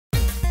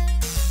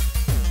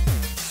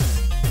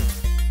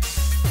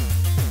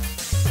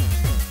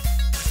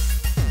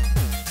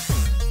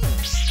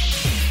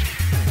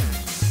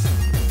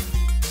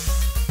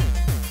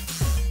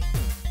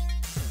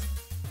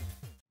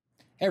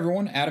Hey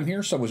everyone, Adam here,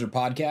 Subwizard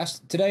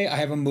Podcast. Today I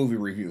have a movie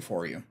review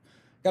for you.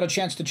 Got a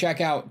chance to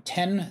check out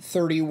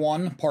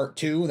 1031 Part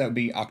 2, that would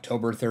be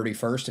October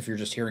 31st if you're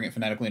just hearing it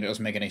phonetically and it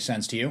doesn't make any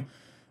sense to you,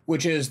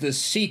 which is the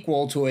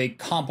sequel to a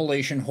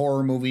compilation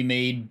horror movie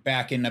made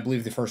back in, I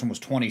believe the first one was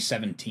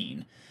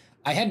 2017.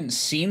 I hadn't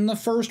seen the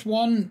first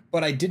one,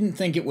 but I didn't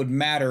think it would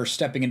matter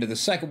stepping into the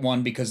second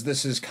one because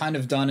this is kind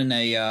of done in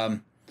a,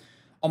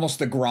 almost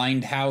the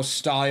Grindhouse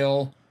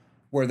style,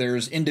 where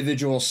there's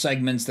individual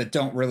segments that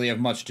don't really have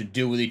much to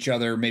do with each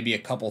other. Maybe a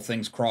couple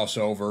things cross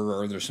over,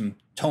 or there's some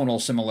tonal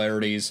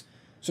similarities.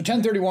 So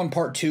 1031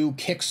 Part 2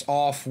 kicks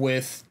off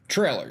with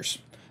trailers.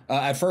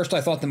 At first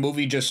I thought the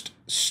movie just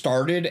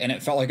started, and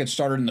it felt like it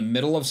started in the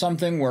middle of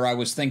something, where I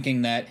was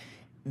thinking that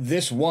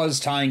this was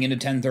tying into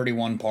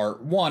 1031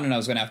 Part 1, and I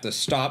was going to have to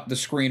stop the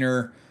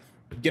screener,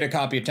 get a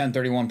copy of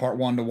 1031 Part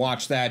 1 to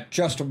watch that,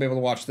 just to be able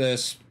to watch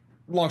this.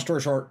 Long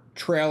story short,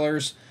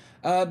 trailers.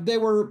 They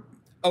were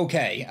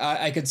okay.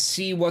 I could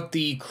see what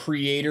the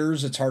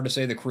creators, it's hard to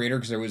say the creator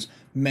because there was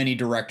many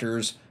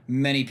directors,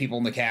 many people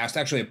in the cast,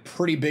 actually a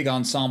pretty big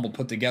ensemble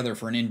put together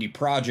for an indie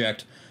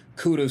project.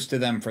 Kudos to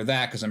them for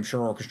that, because I'm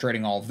sure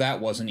orchestrating all of that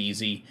wasn't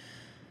easy.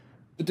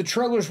 But the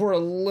trailers were a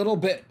little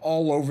bit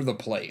all over the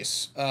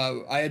place.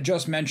 I had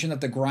just mentioned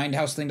that the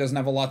Grindhouse thing doesn't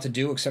have a lot to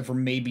do except for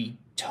maybe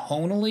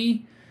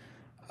tonally.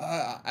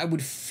 I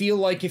would feel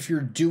like if you're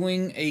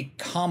doing a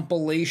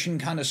compilation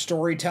kind of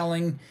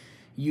storytelling,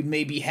 you'd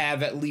maybe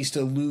have at least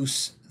a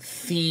loose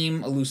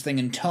theme, a loose thing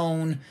in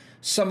tone.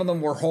 Some of them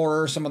were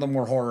horror, some of them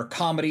were horror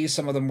comedies,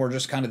 some of them were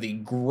just kind of the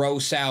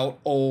gross out,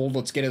 old,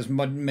 let's get as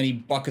many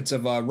buckets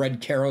of red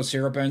Caro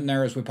syrup in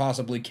there as we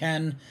possibly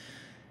can.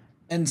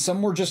 And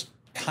some were just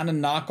kind of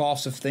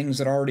knockoffs of things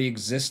that already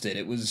existed.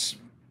 It was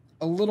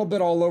a little bit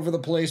all over the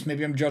place.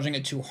 Maybe I'm judging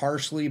it too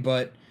harshly,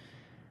 but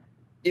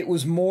it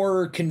was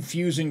more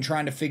confusing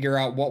trying to figure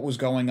out what was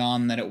going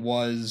on than it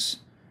was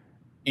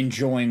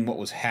enjoying what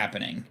was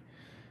happening.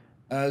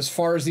 As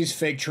far as these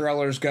fake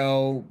trailers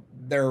go,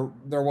 there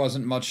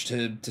wasn't much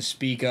to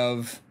speak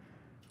of.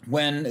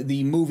 When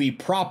the movie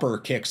proper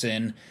kicks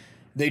in,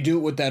 they do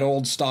it with that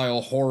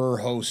old-style horror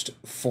host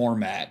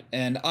format,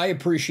 and I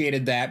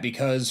appreciated that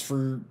because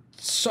for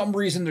some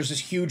reason there's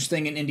this huge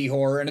thing in indie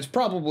horror, and it's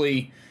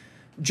probably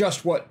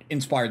just what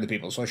inspired the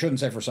people, so I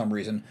shouldn't say for some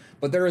reason,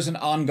 but there is an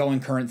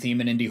ongoing current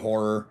theme in indie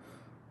horror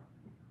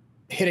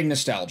hitting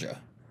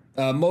nostalgia.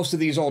 Most of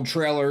these old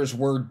trailers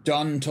were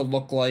done to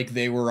look like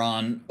they were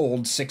on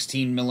old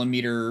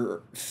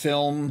 16mm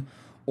film,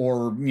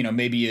 or, you know,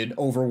 maybe an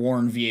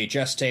overworn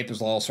VHS tape.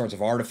 There's all sorts of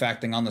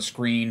artifacting on the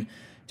screen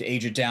to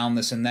age it down,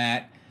 this and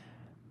that.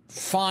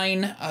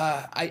 Fine.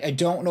 I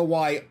don't know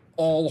why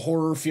all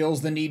horror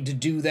feels the need to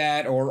do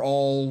that, or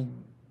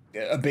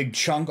a big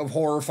chunk of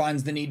horror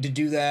finds the need to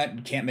do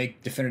that. Can't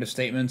make definitive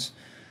statements.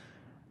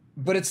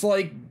 But it's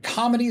like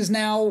comedies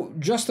now,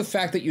 just the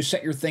fact that you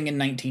set your thing in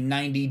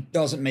 1990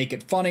 doesn't make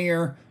it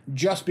funnier.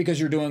 Just because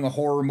you're doing a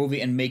horror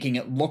movie and making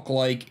it look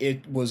like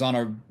it was on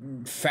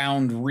a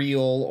found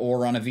reel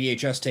or on a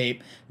VHS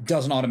tape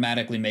doesn't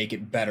automatically make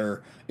it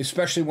better,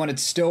 especially when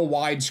it's still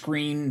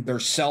widescreen,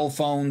 there's cell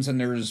phones, and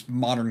there's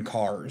modern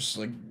cars.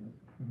 Like,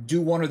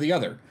 do one or the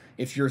other.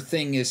 If your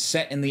thing is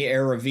set in the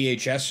era of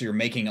VHS, so you're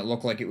making it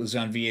look like it was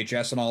on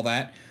VHS and all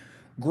that,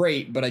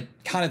 great, but I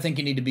kind of think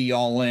you need to be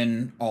all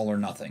in, all or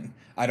nothing.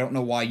 I don't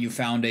know why you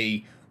found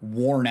a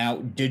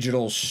worn-out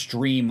digital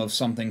stream of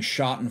something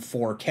shot in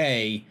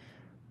 4K,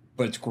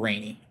 but it's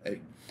grainy.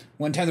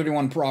 When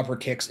 1031 proper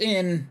kicks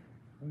in,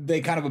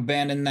 they kind of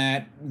abandon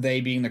that, they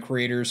being the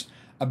creators,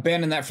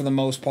 abandon that for the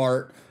most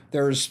part.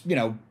 There's, you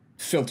know,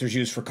 filters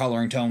used for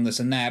coloring tone, this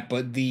and that,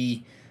 but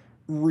the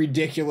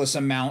ridiculous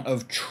amount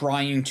of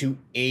trying to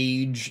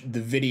age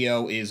the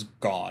video is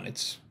gone.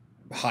 It's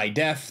high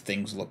def,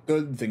 things look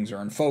good, things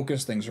are in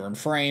focus, things are in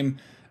frame.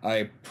 I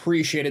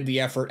appreciated the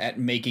effort at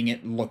making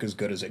it look as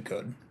good as it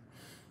could.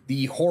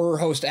 The horror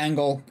host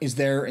angle is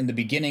there in the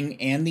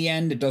beginning and the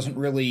end. It doesn't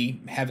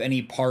really have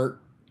any part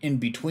in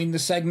between the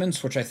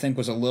segments, which I think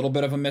was a little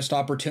bit of a missed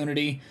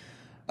opportunity.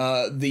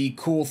 The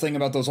cool thing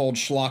about those old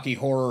schlocky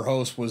horror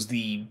hosts was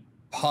the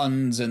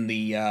puns and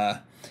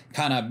the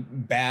kind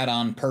of bad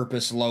on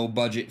purpose, low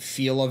budget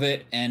feel of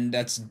it, and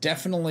that's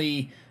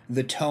definitely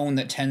the tone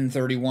that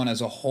 1031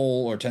 as a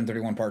whole, or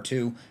 1031 Part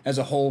 2 as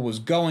a whole, was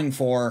going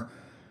for.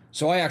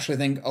 So I actually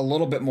think a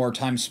little bit more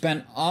time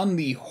spent on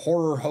the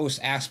horror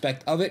host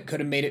aspect of it could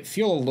have made it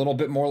feel a little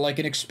bit more like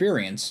an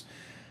experience.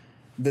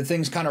 The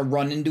things kind of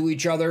run into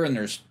each other, and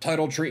there's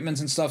title treatments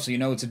and stuff, so you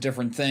know it's a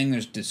different thing.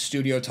 There's the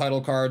studio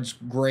title cards,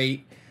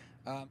 great.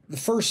 The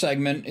first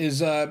segment is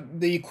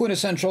the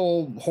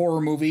quintessential horror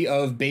movie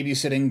of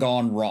babysitting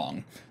gone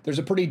wrong. There's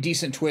a pretty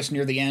decent twist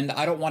near the end.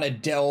 I don't want to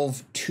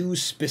delve too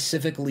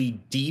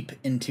specifically deep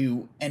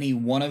into any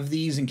one of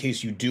these in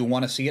case you do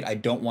want to see it. I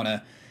don't want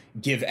to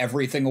give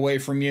everything away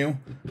from you,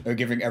 or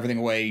giving everything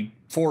away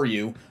for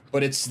you,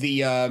 but it's the,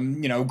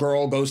 you know,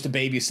 girl goes to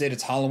babysit,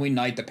 it's Halloween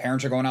night, the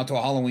parents are going out to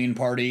a Halloween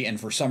party, and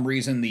for some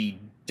reason the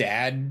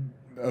dad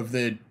of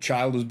the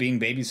child who's being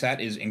babysat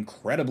is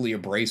incredibly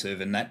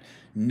abrasive, and that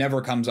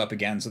never comes up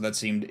again, so that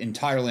seemed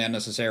entirely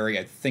unnecessary.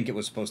 I think it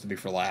was supposed to be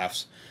for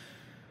laughs.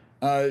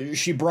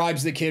 She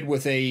bribes the kid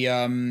with a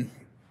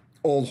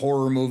old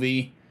horror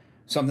movie,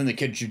 something the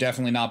kid should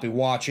definitely not be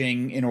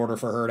watching, in order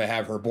for her to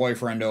have her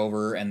boyfriend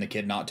over and the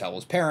kid not tell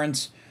his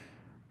parents.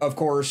 Of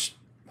course,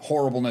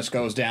 horribleness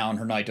goes down.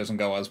 Her night doesn't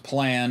go as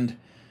planned.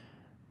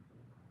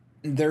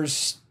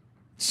 There's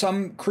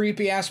some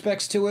creepy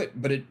aspects to it,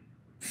 but it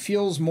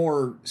feels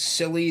more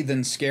silly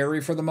than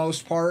scary for the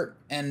most part,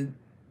 and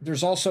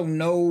there's also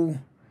no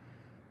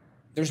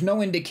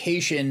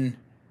indication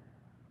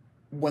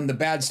when the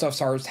bad stuff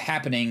starts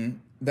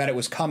happening that it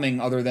was coming,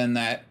 other than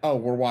that, oh,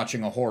 we're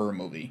watching a horror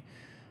movie.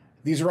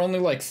 These are only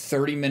like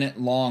 30-minute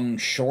long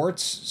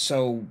shorts,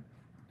 so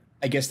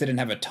I guess they didn't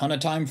have a ton of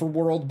time for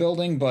world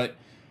building, but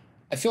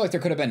I feel like there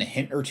could have been a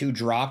hint or two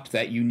dropped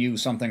that you knew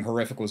something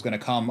horrific was going to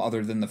come,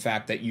 other than the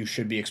fact that you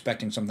should be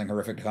expecting something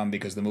horrific to come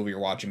because the movie you're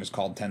watching is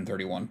called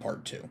 1031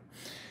 Part 2.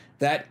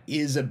 That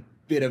is a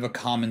bit of a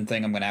common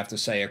thing I'm going to have to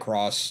say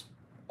across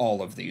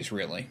all of these,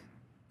 really.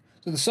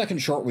 So the second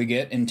short we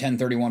get in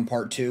 1031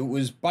 Part 2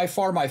 was by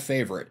far my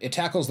favorite. It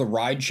tackles the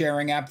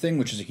ride-sharing app thing,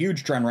 which is a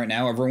huge trend right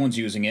now. Everyone's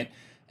using it.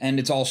 And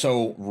it's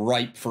also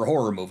ripe for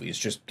horror movies,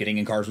 just getting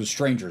in cars with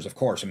strangers, of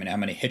course. I mean, how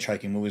many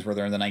hitchhiking movies were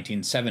there in the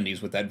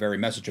 1970s with that very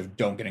message of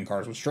don't get in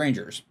cars with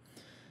strangers?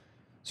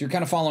 So you're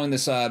kind of following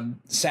this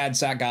sad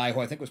sack guy who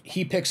I think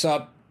he picks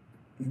up,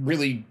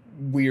 really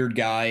weird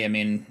guy. I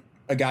mean,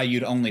 a guy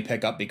you'd only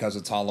pick up because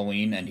it's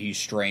Halloween and he's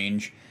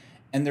strange.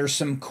 And there's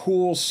some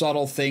cool,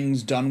 subtle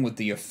things done with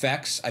the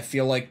effects. I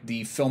feel like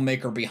the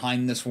filmmaker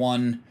behind this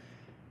one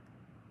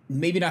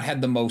maybe not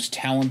had the most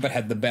talent, but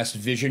had the best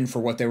vision for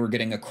what they were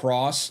getting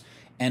across,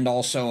 and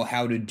also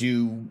how to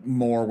do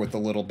more with the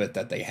little bit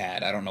that they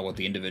had. I don't know what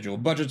the individual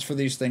budgets for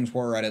these things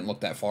were. I didn't look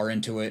that far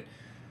into it.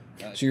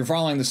 So you're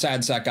following the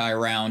sad sack guy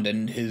around,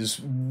 and his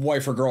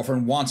wife or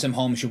girlfriend wants him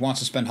home. She wants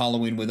to spend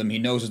Halloween with him. He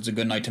knows it's a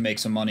good night to make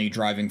some money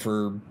driving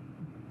for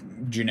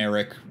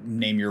generic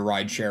name your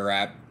rideshare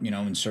app,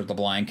 insert the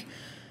blank.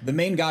 The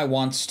main guy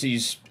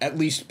he's at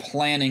least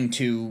planning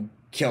to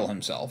kill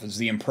himself, is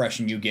the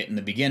impression you get in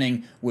the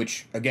beginning,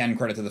 which, again,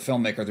 credit to the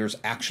filmmaker, there's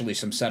actually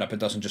some setup. It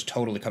doesn't just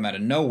totally come out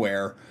of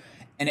nowhere,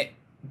 and it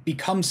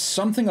becomes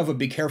something of a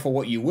be careful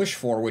what you wish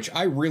for, which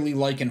I really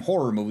like in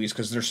horror movies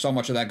because there's so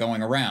much of that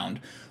going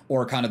around.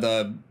 Or kind of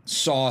the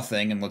Saw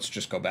thing, and let's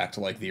just go back to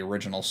like the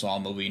original Saw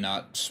movie,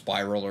 not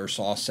Spiral or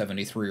Saw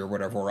 73 or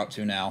whatever we're up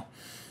to now,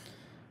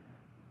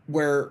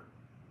 where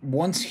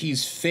once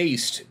he's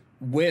faced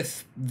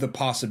with the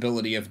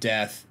possibility of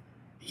death,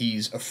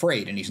 he's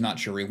afraid and he's not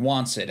sure he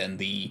wants it, and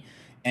the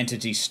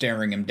entity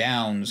staring him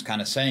down is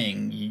kind of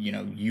saying,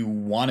 you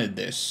wanted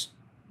this.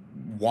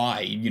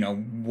 Why?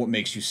 What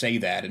makes you say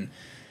that? And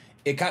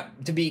it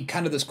got to be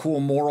kind of this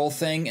cool moral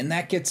thing, and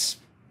that gets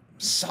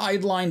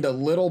sidelined a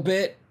little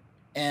bit,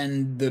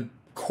 and the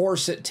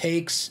course it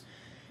takes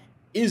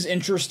is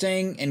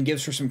interesting and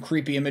gives her some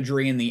creepy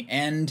imagery in the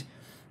end.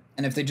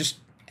 And if they just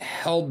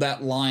held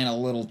that line a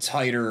little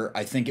tighter,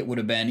 I think it would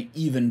have been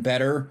even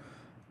better.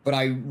 But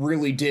I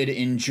really did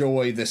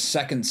enjoy the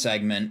second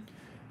segment.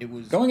 It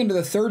was going into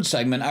the third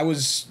segment, I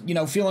was,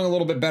 feeling a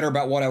little bit better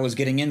about what I was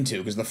getting into,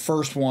 because the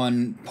first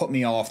one put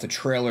me off. The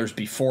trailers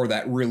before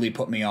that really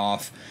put me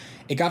off.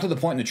 It got to the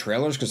point in the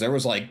trailers, because there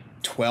was like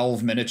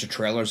 12 minutes of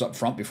trailers up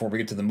front before we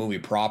get to the movie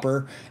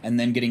proper, and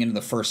then getting into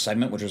the first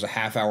segment, which was a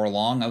half hour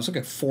long. I was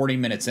like 40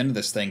 minutes into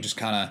this thing, just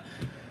kind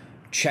of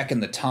checking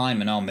the time,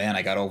 and oh man,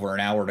 I got over an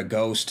hour to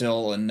go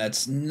still, and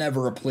that's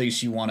never a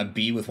place you want to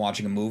be with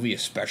watching a movie,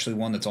 especially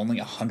one that's only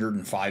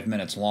 105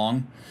 minutes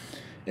long.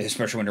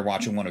 Especially when you're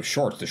watching one of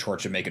shorts. The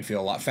shorts should make it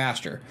feel a lot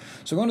faster.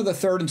 So going to the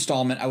third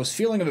installment, I was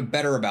feeling a bit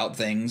better about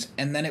things,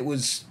 and then it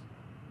was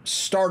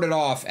started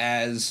off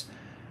as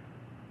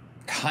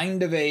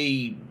kind of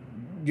a,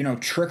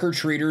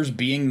 trick-or-treaters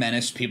being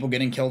menaced, people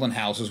getting killed in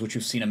houses, which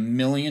you've seen a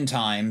million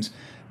times,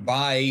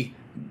 by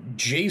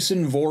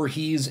Jason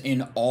Voorhees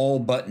in all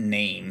but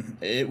name.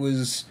 It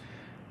was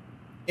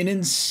an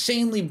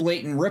insanely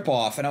blatant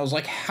ripoff, and I was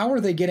like, how are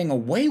they getting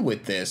away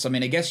with this? I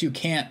mean, I guess you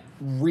can't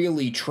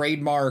really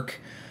trademark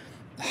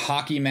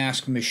hockey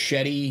mask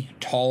machete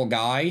tall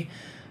guy,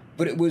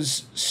 but it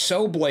was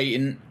so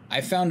blatant,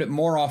 I found it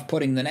more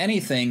off-putting than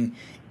anything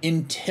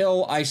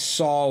until I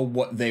saw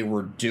what they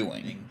were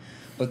doing.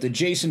 But the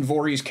Jason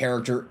Voorhees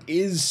character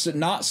is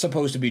not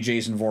supposed to be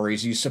Jason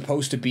Voorhees. He's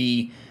supposed to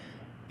be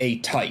a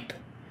type.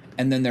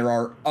 And then there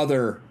are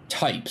other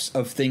types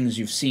of things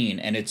you've seen,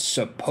 and it's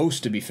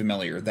supposed to be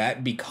familiar.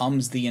 That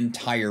becomes the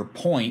entire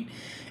point,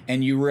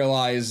 and you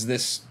realize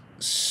this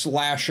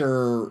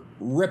slasher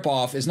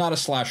ripoff is not a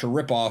slasher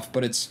ripoff,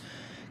 but it's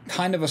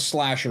kind of a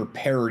slasher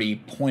parody,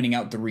 pointing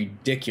out the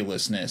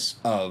ridiculousness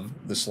of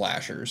the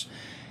slashers.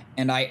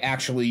 And I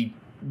actually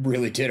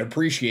really did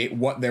appreciate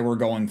what they were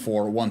going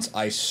for once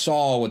I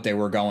saw what they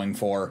were going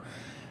for.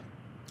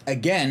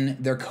 Again,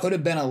 there could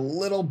have been a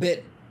little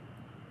bit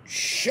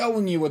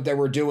showing you what they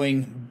were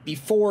doing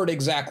before it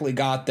exactly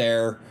got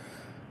there,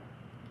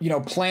 you know,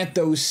 plant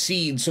those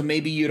seeds so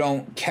maybe you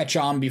don't catch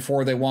on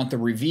before they want the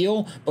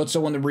reveal, but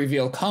so when the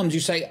reveal comes, you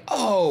say,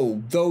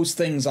 oh, those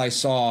things I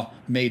saw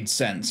made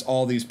sense.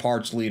 All these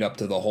parts lead up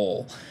to the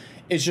whole.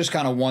 It's just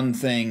kind of one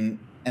thing,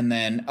 and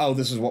then, oh,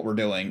 this is what we're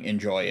doing,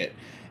 enjoy it.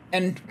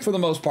 And for the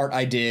most part,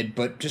 I did,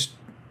 but just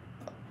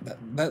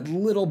that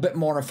little bit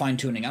more of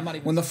fine-tuning.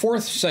 When the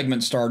fourth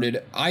segment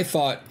started, I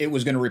thought it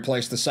was going to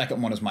replace the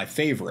second one as my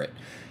favorite.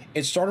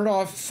 It started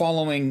off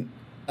following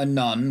a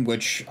nun,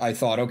 which I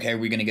thought, okay,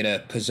 we're going to get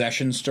a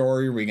possession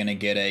story, we're going to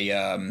get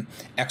a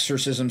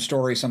exorcism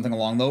story, something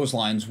along those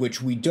lines,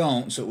 which we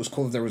don't, so it was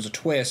cool that there was a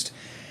twist.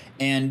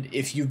 And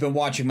if you've been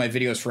watching my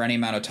videos for any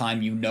amount of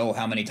time, you know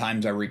how many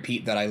times I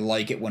repeat that I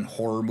like it when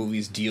horror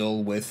movies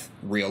deal with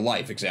real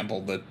life.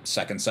 Example, the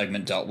second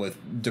segment dealt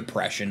with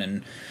depression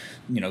and,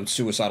 you know,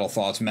 suicidal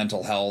thoughts,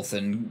 mental health,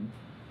 and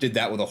did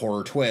that with a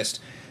horror twist.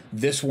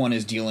 This one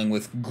is dealing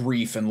with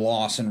grief and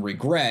loss and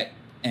regret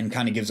and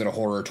kind of gives it a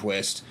horror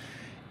twist.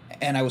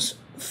 And I was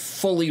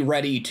fully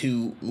ready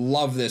to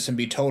love this and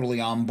be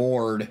totally on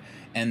board.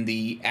 And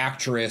the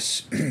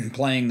actress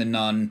playing the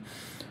nun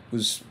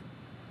was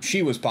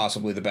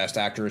possibly the best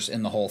actress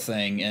in the whole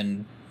thing,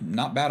 and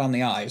not bad on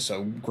the eyes,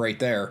 so great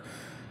there.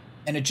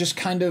 And it just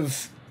kind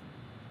of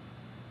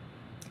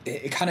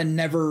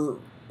never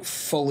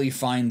fully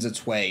finds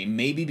its way.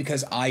 Maybe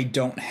because I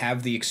don't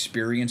have the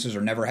experiences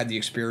or never had the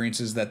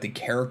experiences that the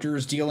character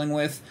is dealing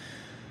with,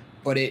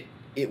 but it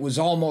was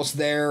almost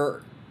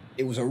there.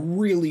 It was a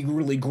really,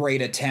 really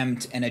great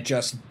attempt, and it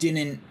just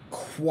didn't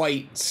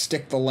quite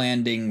stick the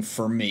landing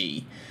for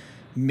me.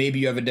 Maybe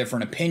you have a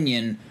different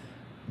opinion,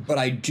 but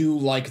I do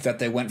like that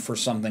they went for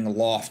something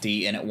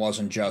lofty and it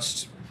wasn't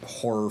just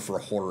horror for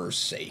horror's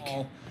sake.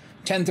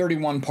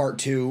 1031 Part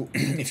 2,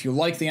 if you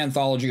like the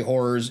anthology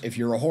horrors, if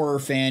you're a horror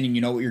fan and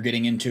you know what you're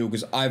getting into,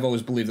 because I've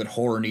always believed that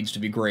horror needs to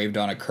be graded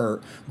on a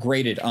curve,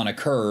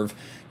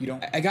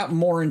 I got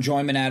more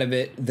enjoyment out of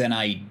it than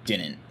I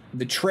didn't.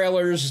 The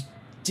trailers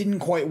didn't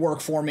quite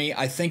work for me.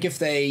 I think if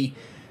they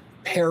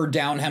pared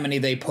down how many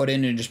they put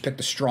in and just picked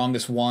the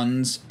strongest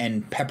ones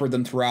and peppered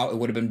them throughout, it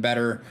would have been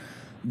better.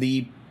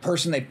 The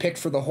person they picked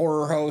for the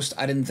horror host,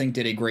 I didn't think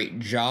did a great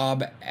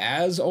job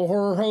as a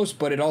horror host,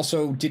 but it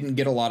also didn't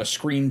get a lot of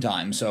screen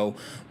time. So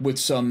with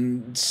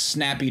some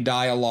snappy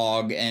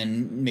dialogue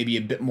and maybe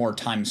a bit more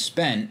time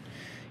spent,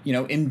 you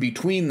know, in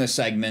between the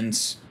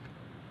segments,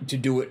 to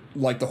do it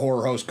like the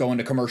horror host, go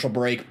into commercial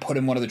break, put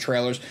in one of the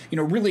trailers, you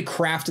know, really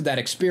crafted that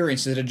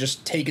experience that had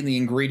just taken the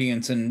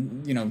ingredients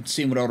and, you know,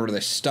 seen what order they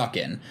stuck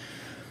in.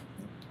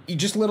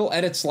 Just little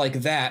edits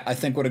like that, I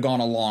think, would have gone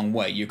a long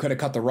way. You could have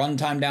cut the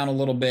runtime down a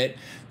little bit.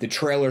 The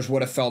trailers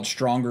would have felt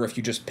stronger if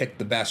you just picked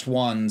the best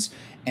ones.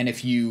 And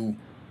if you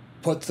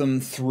put them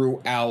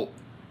throughout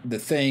the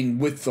thing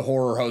with the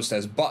horror host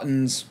as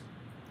buttons,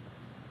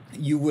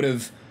 you would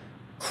have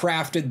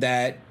crafted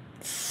that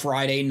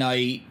Friday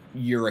night,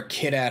 you're a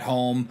kid at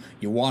home,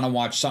 you want to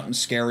watch something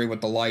scary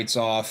with the lights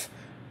off.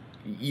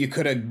 You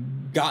could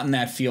have gotten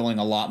that feeling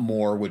a lot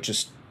more with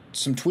just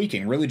some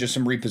tweaking, really just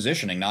some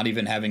repositioning, not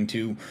even having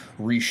to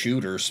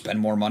reshoot or spend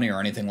more money or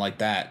anything like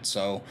that.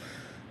 So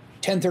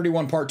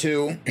 1031 Part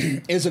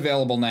 2 is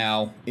available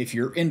now. If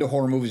you're into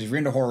horror movies, if you're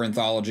into horror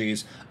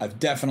anthologies, I've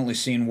definitely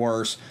seen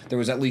worse. There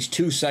was at least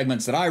 2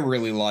 segments that I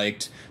really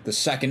liked, the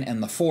second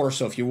and the fourth,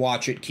 so if you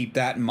watch it, keep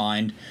that in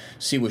mind.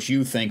 See what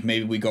you think.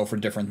 Maybe we go for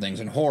different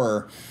things in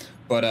horror.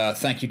 But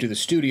thank you to the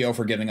studio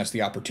for giving us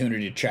the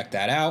opportunity to check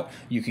that out.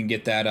 You can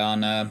get that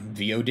on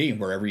VOD,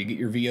 wherever you get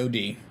your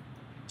VOD.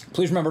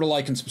 Please remember to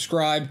like and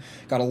subscribe.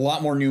 Got a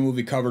lot more new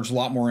movie coverage, a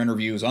lot more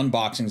interviews,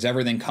 unboxings,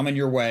 everything coming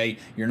your way.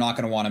 You're not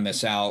going to want to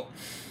miss out.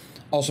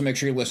 Also, make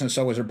sure you listen to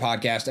So Wizard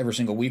Podcast every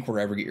single week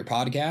wherever you get your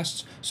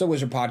podcasts. So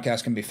Wizard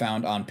Podcast can be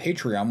found on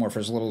Patreon, where for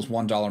as little as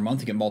 $1 a month,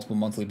 you get multiple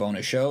monthly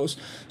bonus shows.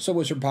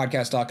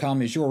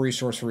 SoWizardPodcast.com is your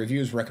resource for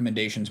reviews,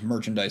 recommendations,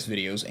 merchandise,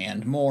 videos,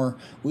 and more.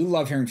 We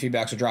love hearing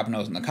feedback, so drop a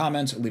note in the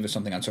comments. Leave us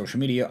something on social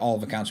media. All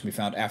of accounts can be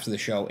found after the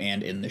show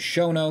and in the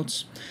show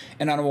notes.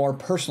 And on a more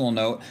personal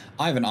note,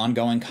 I have an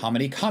ongoing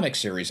comedy comic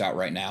series out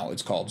right now.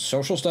 It's called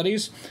Social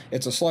Studies.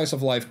 It's a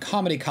slice-of-life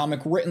comedy comic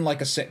written like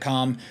a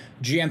sitcom,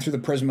 jammed through the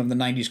prism of the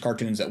 90s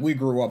cartoons that we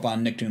grew up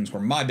on. Nicktoons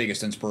were my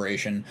biggest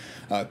inspiration.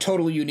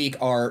 Totally unique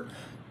art,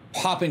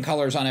 popping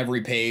colors on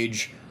every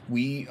page.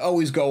 We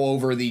always go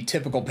over the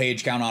typical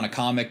page count on a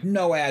comic,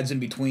 no ads in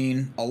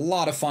between, a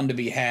lot of fun to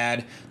be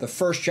had. The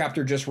first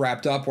chapter just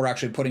wrapped up. We're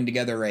actually putting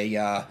together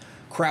a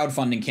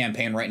crowdfunding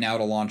campaign right now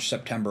to launch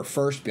September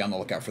 1st. Be on the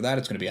lookout for that.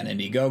 It's going to be on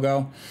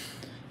Indiegogo,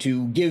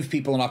 to give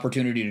people an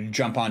opportunity to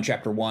jump on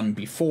Chapter 1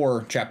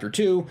 before Chapter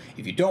 2.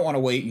 If you don't want to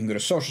wait, you can go to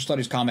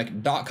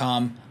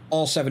socialstudiescomic.com.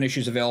 All 7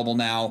 issues available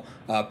now,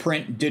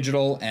 print,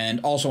 digital,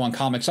 and also on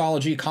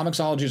Comixology.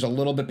 Comixology is a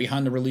little bit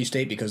behind the release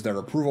date because their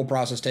approval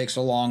process takes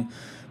so long,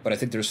 but I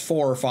think there's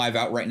 4 or 5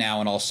 out right now,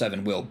 and all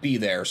 7 will be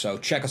there. So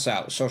check us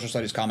out,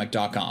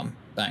 socialstudiescomic.com.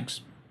 Thanks.